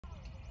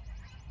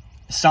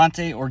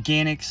Essante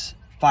Organics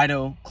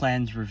Phyto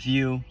Cleanse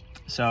review.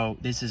 So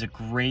this is a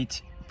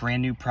great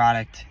brand new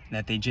product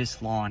that they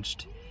just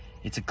launched.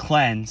 It's a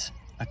cleanse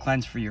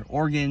for your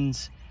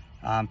organs,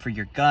 for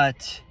your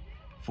gut,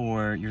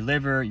 for your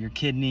liver, your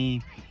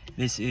kidney.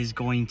 This is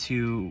going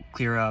to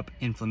clear up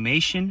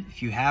inflammation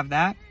if you have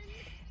that.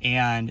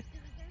 And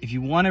if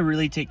you want to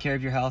really take care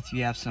of your health,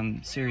 you have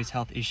some serious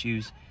health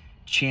issues,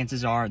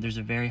 chances are there's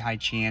a very high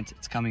chance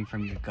it's coming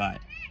from your gut.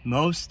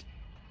 Most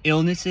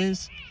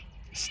illnesses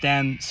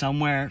stem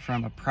somewhere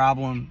from a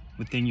problem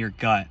within your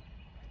gut.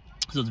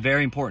 So it's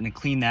very important to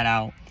clean that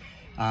out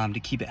to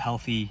keep it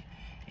healthy.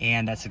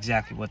 And that's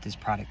exactly what this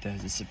product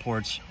does. It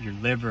supports your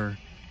liver,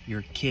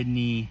 your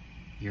kidney,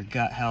 your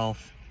gut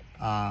health,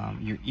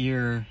 your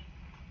ear,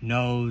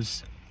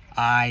 nose,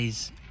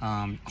 eyes,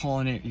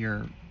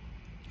 your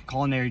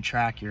culinary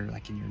tract, your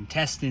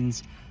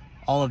intestines,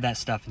 all of that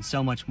stuff and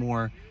so much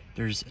more.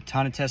 There's a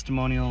ton of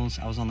testimonials.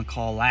 I was on the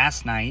call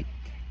last night.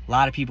 A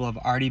lot of people have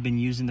already been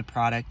using the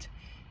product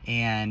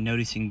and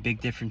noticing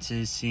big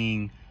differences,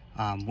 seeing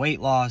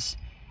weight loss,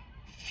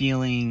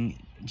 feeling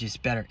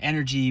just better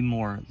energy,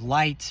 more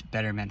light,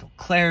 better mental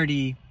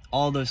clarity,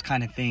 all those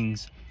kind of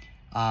things.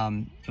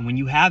 And when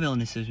you have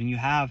illnesses, when you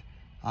have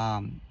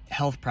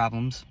health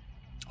problems,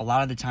 a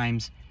lot of the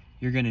times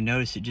you're going to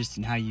notice it just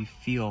in how you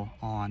feel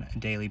on a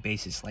daily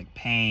basis, like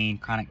pain,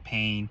 chronic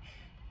pain,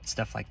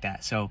 stuff like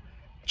that. So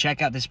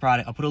check out this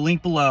product. I'll put a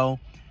link below.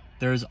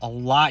 There's a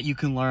lot you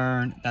can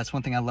learn. That's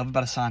one thing I love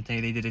about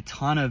Essante. They did a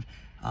ton of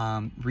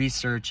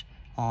research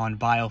on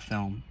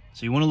biofilm.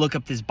 So you want to look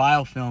up this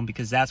biofilm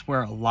because that's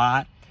where a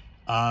lot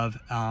of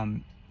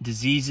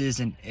diseases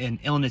and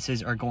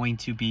illnesses are going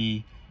to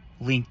be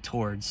linked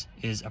towards,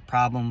 is a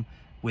problem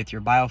with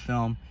your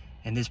biofilm.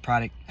 And this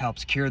product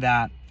helps cure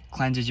that,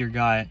 cleanses your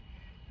gut.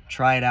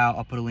 Try it out.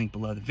 I'll put a link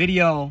below the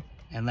video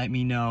and let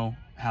me know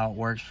how it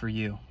works for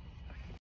you.